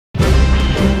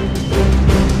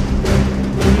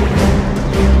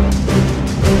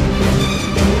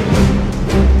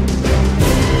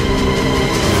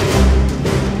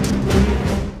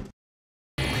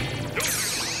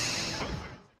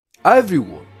Hi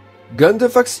everyone,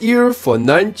 Gundam here for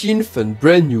 19th and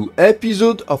brand new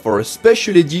episode of our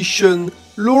special edition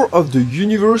Lore of the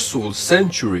Universal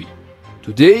Century.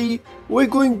 Today, we're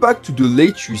going back to the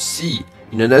late UC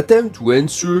in an attempt to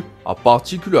answer a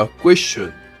particular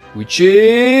question, which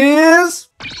is...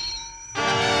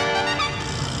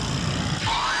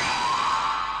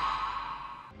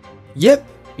 Yep,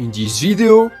 in this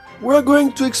video, we're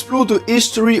going to explore the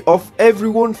history of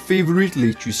everyone's favorite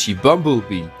late UC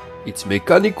Bumblebee, its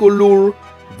mechanical lore,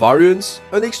 variants,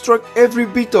 and extract every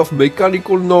bit of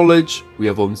mechanical knowledge we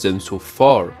have on them so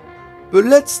far. But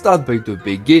let's start by the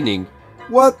beginning.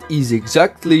 What is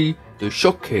exactly the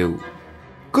Shokew?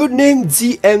 Codenamed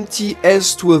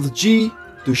ZMT-S12G,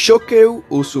 the Shokew,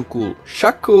 also called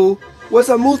Shackle, was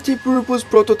a multi-purpose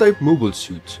prototype mobile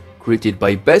suit created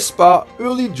by Vespa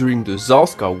early during the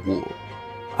Zarska War.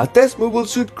 A test mobile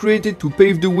suit created to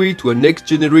pave the way to a next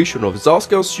generation of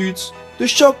Zarska suits, the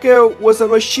Shokew was a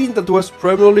machine that was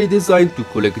primarily designed to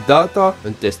collect data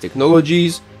and test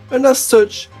technologies, and as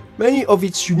such, many of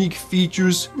its unique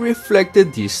features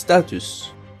reflected this status.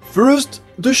 First,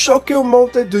 the Shokew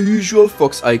mounted the usual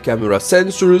fox eye camera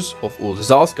sensors of all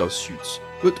Zarska suits,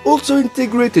 but also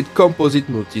integrated composite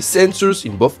multi-sensors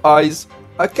in both eyes,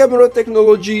 a camera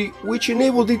technology which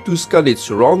enabled it to scan its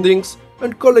surroundings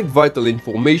and collect vital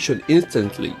information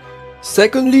instantly.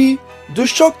 Secondly, the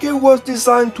Shokew was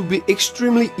designed to be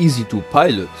extremely easy to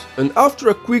pilot, and after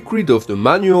a quick read of the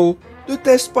manual, the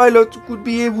test pilot could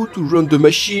be able to run the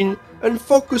machine and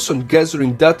focus on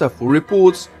gathering data for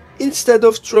reports instead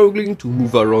of struggling to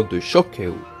move around the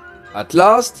Shokew. At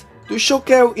last, the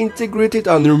Shokew integrated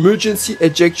an emergency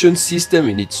ejection system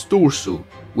in its torso,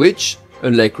 which,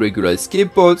 unlike regular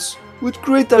escape pods, would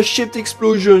create a shaped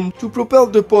explosion to propel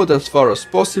the pod as far as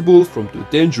possible from the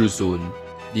danger zone.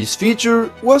 This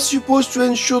feature was supposed to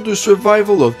ensure the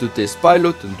survival of the test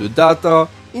pilot and the data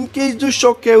in case the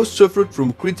Shokew suffered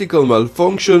from critical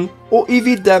malfunction or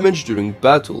heavy damage during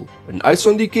battle, and ice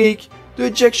on the cake, the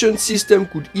ejection system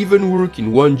could even work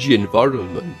in 1G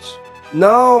environments.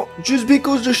 Now, just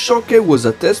because the Shokew was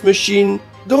a test machine,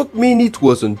 don't mean it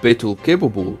wasn't battle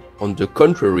capable. On the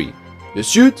contrary, the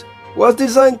suit was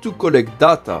designed to collect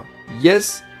data,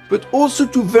 yes, but also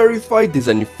to verify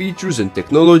design features and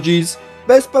technologies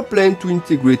Vespa planned to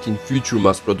integrate in future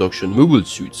mass production mobile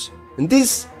suits, and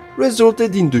this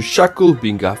resulted in the Shackle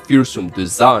being a fearsome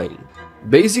design.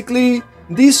 Basically,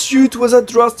 this suit was a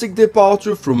drastic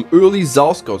departure from early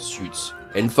Zarska suits,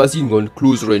 emphasizing on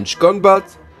close-range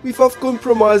combat without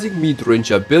compromising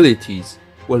mid-range abilities,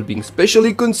 while being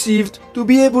specially conceived to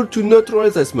be able to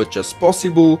neutralize as much as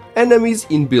possible enemies'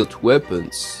 inbuilt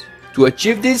weapons. To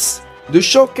achieve this, the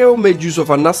Shokew made use of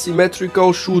an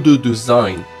asymmetrical shoulder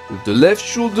design, with the left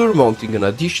shoulder mounting an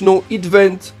additional hit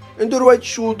vent and the right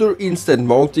shoulder instead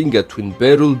mounting a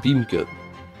twin-barrel beam gun.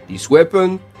 This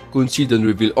weapon, concealed and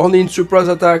revealed only in surprise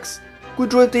attacks,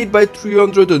 could rotate by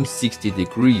 360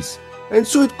 degrees, and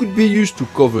so it could be used to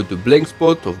cover the blank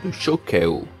spot of the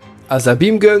Shokew. As a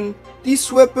beam gun,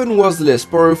 this weapon was less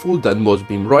powerful than most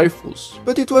beam rifles,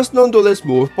 but it was nonetheless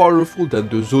more powerful than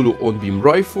the Zolo on-beam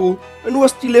rifle and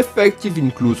was still effective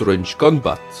in close-range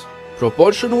combat.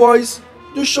 Proportion-wise,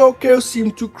 the Shokew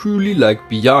seemed to cruelly lag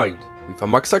behind, with a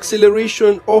max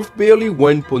acceleration of barely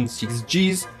 1.6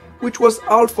 Gs, which was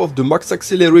half of the max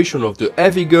acceleration of the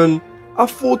heavy gun, a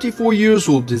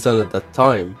 44-year-old design at that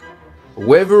time.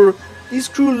 However, this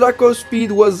cruel lack of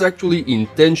speed was actually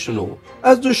intentional,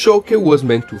 as the Shokew was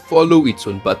meant to follow its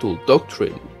own battle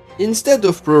doctrine. Instead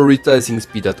of prioritizing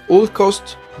speed at all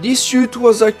costs, this suit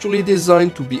was actually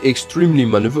designed to be extremely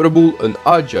maneuverable and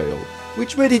agile,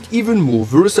 which made it even more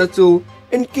versatile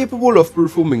and capable of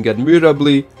performing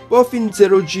admirably both in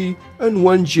 0G and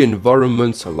 1G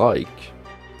environments alike.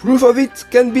 Proof of it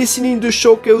can be seen in the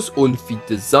Shokew's own feet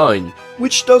design,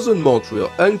 which doesn't mount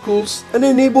real ankles and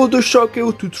enabled the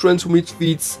Shokew to transform its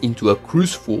feet into a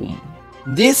cruise form.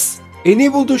 This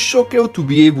enabled the Shokew to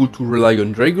be able to rely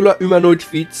on regular humanoid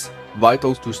feet,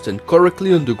 vital to stand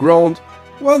correctly on the ground,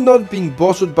 while not being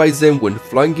bothered by them when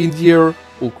flying in the air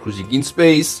or cruising in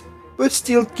space, but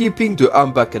still keeping the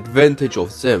armback advantage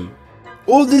of them.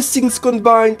 All these things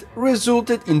combined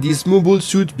resulted in this mobile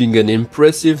suit being an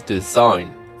impressive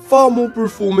design, far more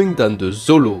performing than the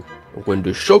Zolo. When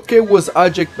the Shokew was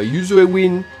hijacked by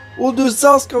Yuzuewin, all the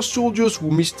Zarska soldiers who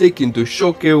mistaken the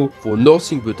Shokew for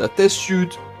nothing but a test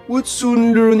suit would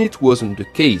soon learn it wasn't the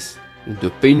case, in the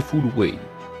painful way.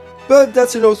 But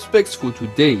that's enough specs for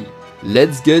today.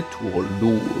 Let's get to our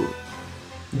lore.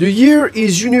 The year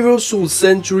is Universal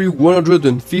Century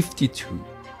 152.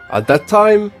 At that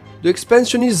time, the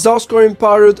expansionist Zarskar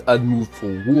Empire had moved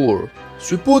for war,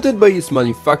 supported by its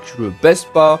manufacturer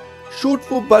BESPA, short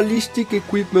for Ballistic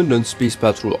Equipment and Space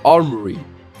Patrol Armory,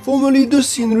 formerly the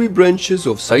scenery branches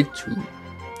of Side 2.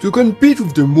 To compete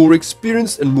with the more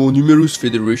experienced and more numerous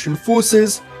Federation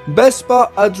forces,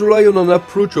 BESPA had relied on an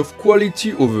approach of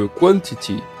quality over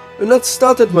quantity, and had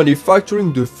started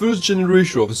manufacturing the first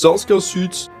generation of Zarskar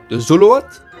suits, the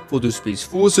Zoloat for the Space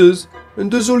Forces,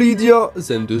 and the Zolidia,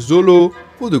 then the Zolo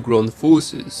for the Ground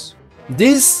Forces.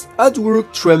 This had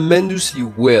worked tremendously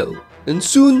well, and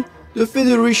soon the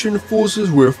Federation forces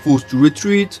were forced to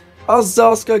retreat as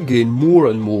Zarskar gained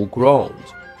more and more ground.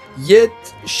 Yet,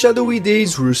 shadowy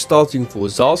days were starting for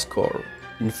Zarskar.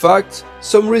 In fact,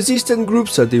 some resistant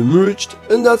groups had emerged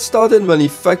and had started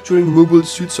manufacturing mobile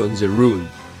suits on their own,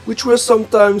 which were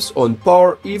sometimes on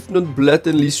par if not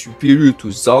blatantly superior to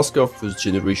Zarskar first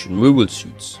generation mobile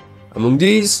suits. Among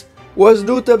these was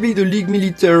notably the League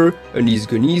Militaire and his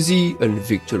Gun-Easy and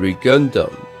Victory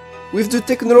Gundam. With the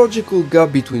technological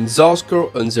gap between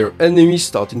Zarskar and their enemies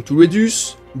starting to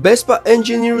reduce, BESPA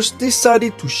engineers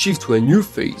decided to shift to a new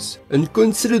phase and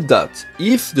considered that,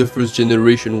 if the first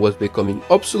generation was becoming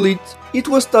obsolete, it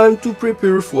was time to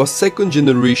prepare for a second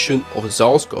generation of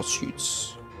Zarskar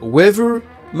suits. However,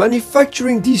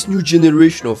 manufacturing this new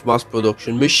generation of mass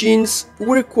production machines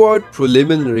required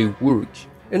preliminary work,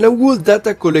 and a whole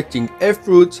data collecting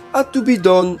effort had to be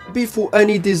done before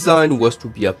any design was to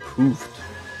be approved.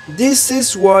 This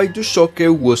is why the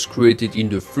Shokew was created in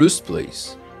the first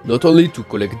place, not only to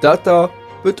collect data,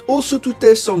 but also to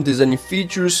test some design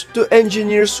features the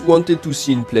engineers wanted to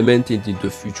see implemented in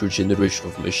the future generation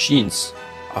of machines.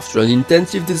 After an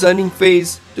intensive designing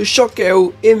phase, the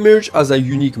Shokew emerged as a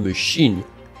unique machine,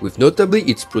 with notably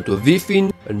its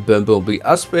proto-Vifin and Bumblebee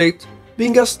aspect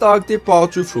being a stark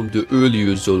departure from the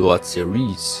earlier Zoloat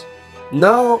series.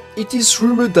 Now, it is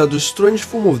rumored that the strange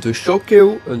form of the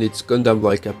Shokew and its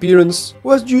Gundam-like appearance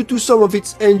was due to some of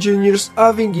its engineers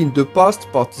having in the past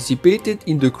participated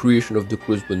in the creation of the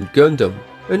Crossbone Gundam,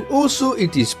 and also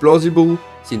it is plausible,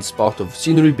 since part of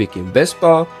scenery became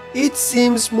BESPA, it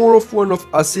seems more of one of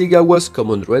Hasegawa's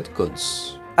common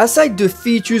retcons. Aside the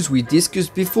features we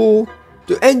discussed before,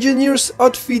 the engineers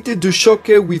outfitted the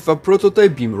Shokew with a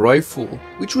prototype beam rifle,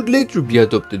 which would later be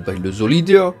adopted by the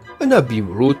Zolidia, and a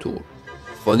beam rotor.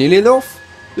 Funnily enough,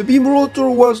 the beam rotor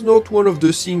was not one of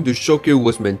the things the Shokew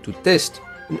was meant to test,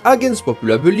 and against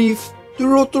popular belief, the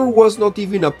rotor was not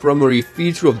even a primary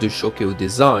feature of the Shokew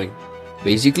design.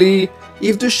 Basically,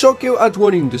 if the Shokew had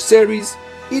won in the series,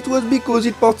 it was because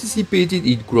it participated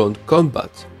in ground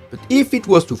combat, but if it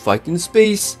was to fight in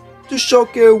space, the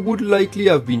Shokew would likely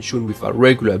have been shown with a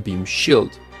regular beam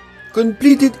shield.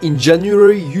 Completed in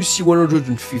January UC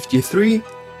 153,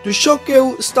 the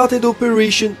Shokew started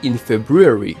operation in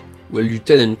February, where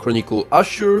Lieutenant Chronicle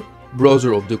Asher,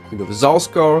 brother of the Queen of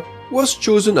Zarskar, was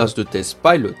chosen as the test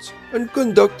pilot and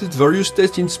conducted various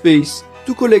tests in space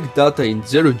to collect data in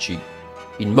 0G.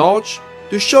 In March,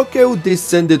 the Shokew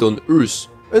descended on Earth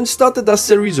and started a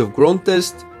series of ground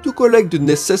tests to collect the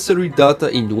necessary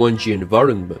data in 1G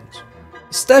environment.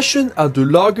 Stationed at the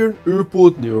Lagern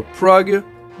airport near Prague,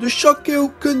 the Shokew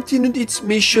continued its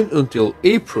mission until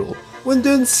April, when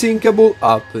the unthinkable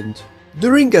happened.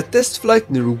 During a test flight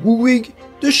near Wuwig,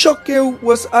 the Shokew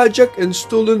was hijacked and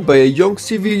stolen by a young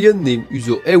civilian named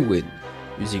Uzo Ewen.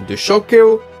 Using the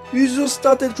Shokew, Uzo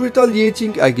started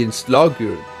retaliating against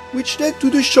Lagern, which led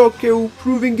to the Shokew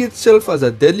proving itself as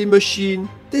a deadly machine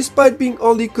despite being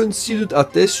only considered a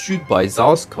test suit by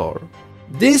Zarskar.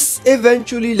 This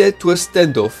eventually led to a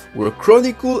standoff where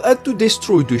Chronicle had to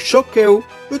destroy the Shokew,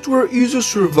 but where Uzo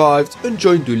survived and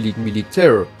joined the League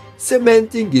Militaire,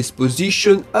 cementing his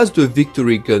position as the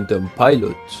Victory Gundam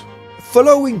pilot.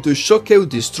 Following the Shokew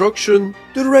destruction,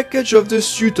 the wreckage of the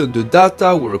suit and the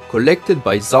data were collected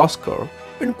by Zarskar,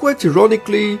 and quite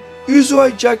ironically, Uzo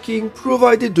hijacking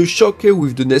provided the Shokew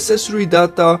with the necessary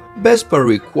data BESPA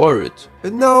required,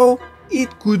 and now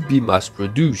it could be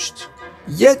mass-produced.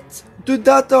 Yet, the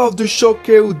data of the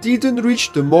Shokew didn't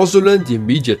reach the motherland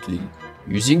immediately.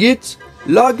 Using it,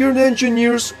 Lagern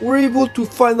engineers were able to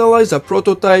finalize a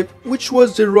prototype which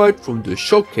was derived from the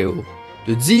Shokew,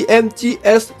 the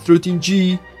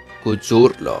DMT-S13G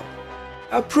Godzorla.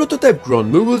 A prototype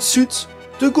ground mobile suit,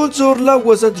 the Godzorla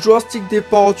was a drastic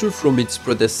departure from its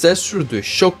predecessor, the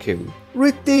Shokew,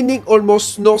 retaining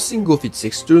almost nothing of its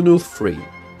external frame.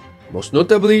 Most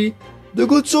notably, the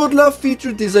Godzorla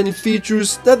featured design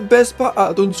features that BESPA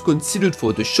had once considered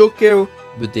for the Shokew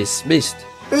but dismissed,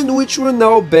 and which were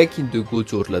now back in the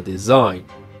Godzorla design.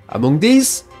 Among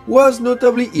these was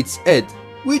notably its head,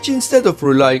 which instead of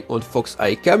relying on fox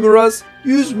eye cameras,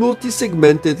 used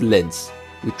multi-segmented lens,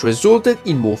 which resulted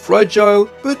in more fragile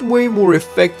but way more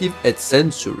effective head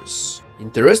sensors.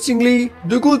 Interestingly,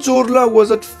 the Godzorla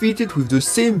wasn't fitted with the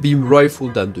same beam rifle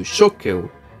than the Shokew,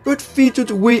 but fitted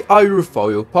way higher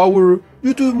firepower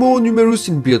due to more numerous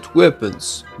inbuilt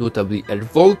weapons, notably Elf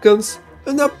Vulcans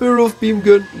and a pair of beam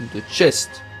guns in the chest.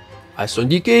 As on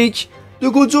the cake, the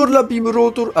Godzorla beam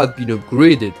rotor had been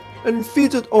upgraded and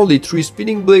fitted only 3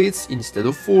 spinning blades instead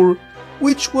of 4,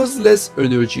 which was less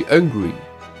energy hungry.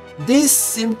 This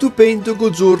seemed to paint the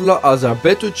Godzorla as a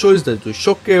better choice than the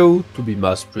Shokew to be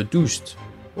mass produced.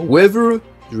 However,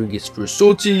 during its first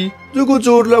sortie, the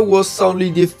Godzorla was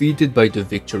soundly defeated by the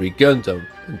Victory Gundam,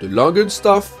 and the Langen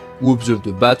staff, who observed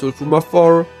the battle from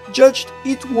afar, judged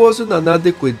it wasn't an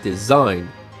adequate design,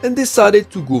 and decided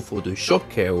to go for the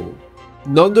Shokew.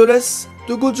 Nonetheless,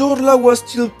 the Godzorla was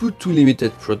still put to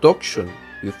limited production,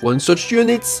 with one such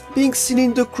unit being seen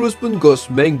in the Crossbone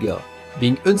Ghost manga,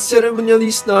 being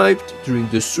unceremonially sniped during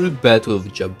the third battle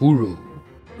of Jaburo.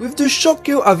 With the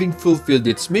Shokew having fulfilled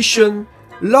its mission,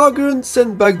 Lagern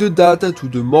sent back the data to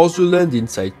the motherland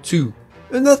inside 2,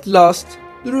 and at last,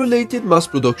 the related mass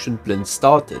production plan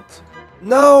started.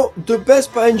 Now, the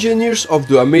BESPA engineers of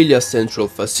the Amelia Central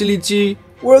facility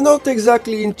were not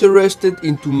exactly interested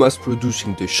into mass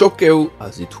producing the Shokew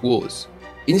as it was.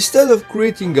 Instead of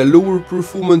creating a lower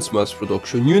performance mass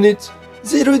production unit,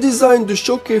 they redesigned the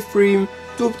Shokew frame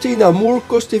to obtain a more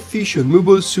cost-efficient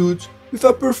mobile suit with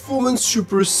a performance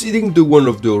superseding the one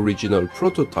of the original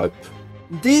prototype.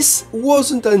 This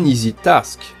wasn't an easy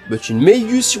task, but in May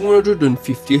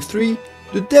UC-153,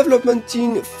 the development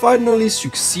team finally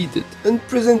succeeded and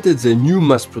presented the new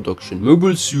mass production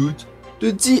mobile suit,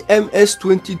 the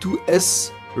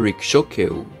DMS-22S Rick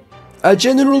Shokew. A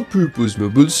general-purpose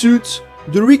mobile suit,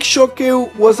 the Rick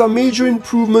Shokew was a major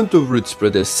improvement over its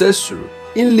predecessor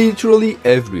in literally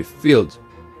every field.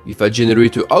 With a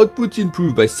generator output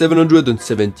improved by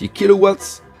 770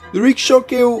 kilowatts, the Rick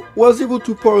Shokew was able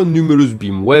to power numerous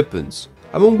beam weapons,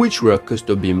 among which were a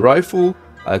custom beam rifle,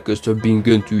 a custom beam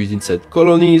gun to use inside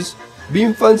colonies,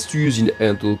 beam fans to use in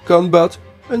hand-to-hand combat,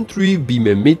 and 3 beam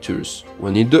emitters,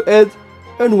 one in the head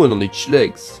and one on each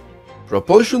legs.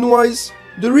 Propulsion-wise,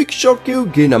 the Rick Shokew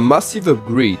gained a massive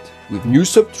upgrade, with new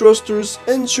subthrusters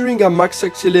ensuring a max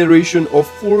acceleration of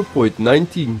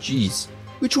 4.19 Gs,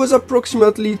 which was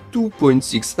approximately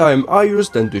 2.6 times higher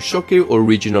than the Shokew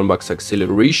original max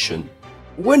acceleration.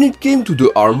 When it came to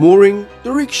the armoring,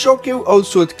 the Rick Shokew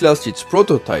also outclassed its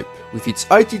prototype, with its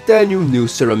high titanium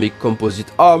neo-ceramic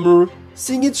composite armor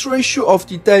seeing its ratio of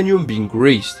titanium being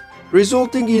raised,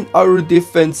 resulting in higher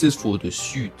defenses for the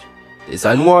suit.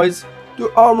 Design-wise,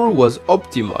 the armor was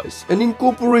optimized and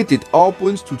incorporated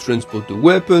hardpoints to transport the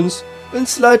weapons and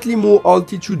slightly more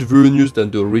altitude verniers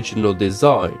than the original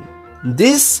design.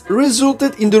 This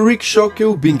resulted in the Rick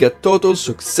Shokew being a total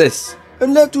success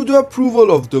and led to the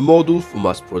approval of the model for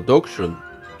mass production.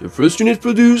 The first unit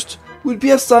produced would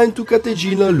be assigned to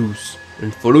Katejina Luz,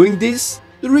 and following this,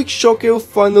 the Rick Shokew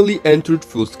finally entered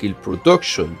full-scale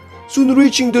production, soon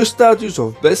reaching the status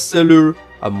of bestseller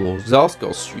among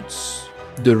Zarskar suits.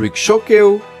 The Rick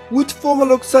Shokew would form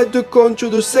alongside the Contra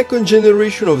the second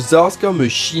generation of Zarskar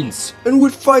machines and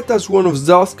would fight as one of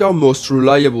Zarskar's most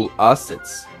reliable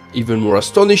assets. Even more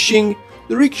astonishing,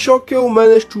 the Rick Shokew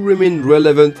managed to remain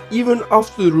relevant even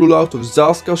after the rollout of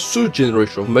Zarskar's third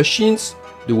generation of machines,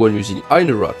 the one using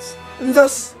Einerats, and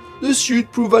thus the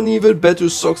suit proved an even better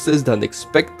success than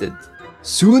expected.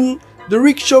 Soon, the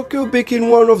Rick Shokew became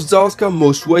one of Zarskar's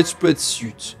most widespread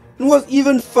suits, and was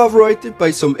even favorited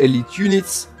by some elite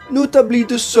units, notably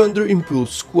the Thunder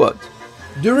Impulse Squad.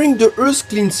 During the Earth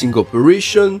cleansing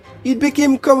operation, it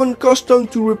became common custom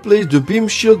to replace the beam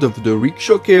shield of the Rick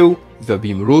Shokew with a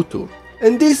beam rotor,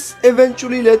 and this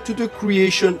eventually led to the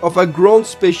creation of a ground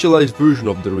specialized version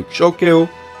of the Rick Shokew,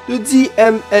 the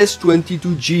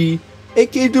DMS-22G,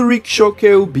 aka the Rick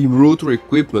Shokew beam rotor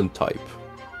equipment type.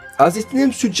 As its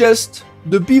name suggests,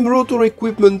 the beam rotor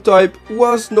equipment type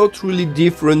was not really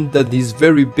different than these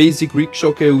very basic Rick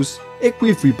Shokews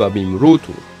equipped with a beam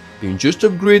rotor, being just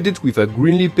upgraded with a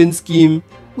greenly paint scheme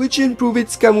which improved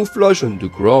its camouflage on the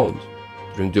ground.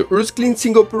 During the Earth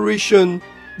cleansing operation,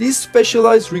 these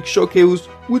specialized Rick Shokews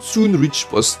would soon reach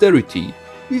posterity,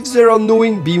 with their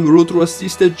unknowing beam rotor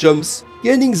assisted jumps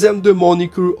gaining them the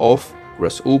moniker of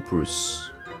grasshoppers.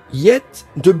 Yet,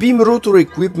 the beam rotor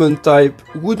equipment type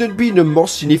wouldn't be the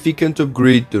most significant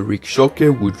upgrade the Rick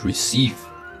Shokew would receive.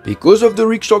 Because of the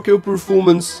Rick Shokew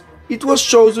performance, it was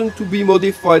chosen to be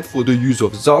modified for the use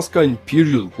of Zarska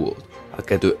Imperial Guard,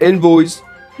 aka the envoys,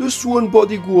 the sworn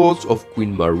bodyguards of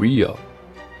Queen Maria.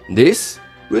 This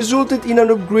resulted in an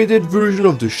upgraded version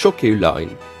of the Shokew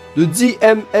line, the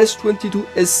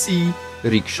DMS-22SC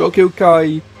Shokew,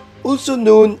 also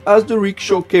known as the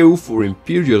Shokew for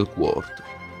Imperial Guard.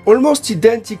 Almost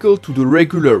identical to the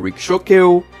regular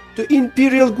Shokew, the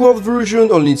Imperial Guard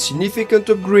version only significant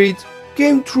upgrade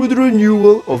came through the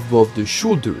renewal of both the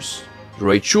shoulders. The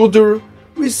right shoulder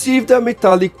received a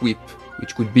metallic whip,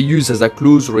 which could be used as a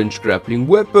close-range grappling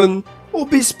weapon or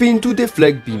be spinned to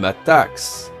deflect beam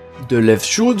attacks. The left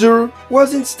shoulder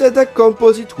was instead a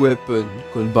composite weapon,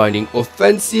 combining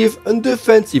offensive and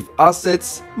defensive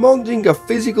assets, mounting a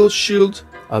physical shield,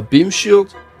 a beam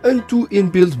shield, and 2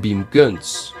 inbuilt beam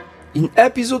guns. In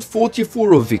episode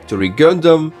 44 of Victory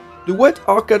Gundam, the White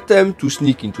Ark attempt to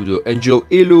sneak into the Angel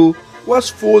Halo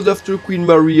was foiled after Queen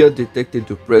Maria detected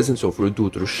the presence of her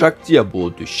daughter Shakti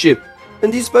aboard the ship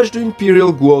and dispatched the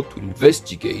Imperial Guard to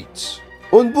investigate.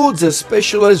 On board their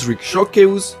specialized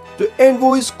Shokews, the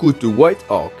envoys caught the White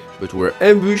Ark, but were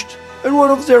ambushed, and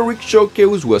one of their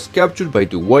Shokews was captured by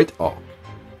the White Ark.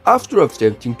 After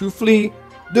attempting to flee,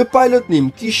 the pilot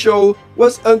named Kisho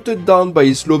was hunted down by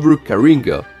his lover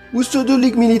Karinga, who saw the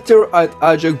League military had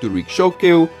hijacked the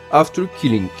Shokew after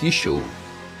killing Kisho.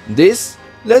 This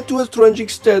led to a tragic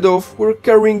standoff where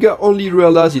Karinga only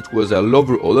realized it was her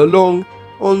lover all along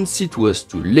once it was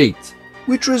too late,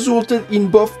 which resulted in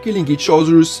both killing each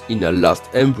other in a last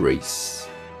embrace.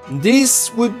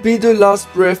 This would be the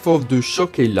last breath of the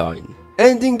Shokew line,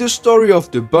 ending the story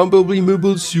of the Bumblebee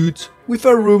mobile suit with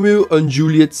a Romeo and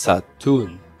Juliet sad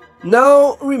tone.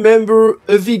 Now remember,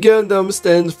 a V Gundam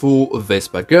stands for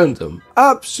Vespa Gundam,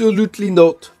 absolutely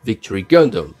not Victory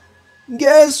Gundam.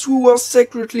 Guess who was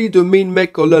secretly the main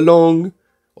mech all along?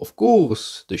 Of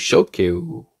course, the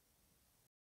Shokew.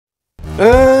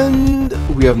 And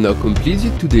we have now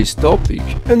completed today's topic,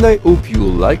 and I hope you will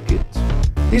like it.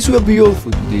 This will be all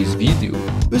for today's video,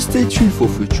 but stay tuned for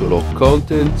future lore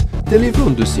content delivered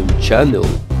on the same channel.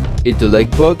 Hit the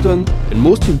like button, and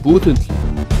most importantly,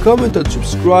 comment and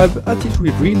subscribe, as it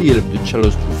will really help the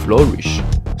channel to flourish.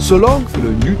 So long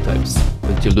fellow new types,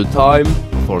 until the time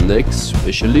of our next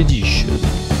special edition.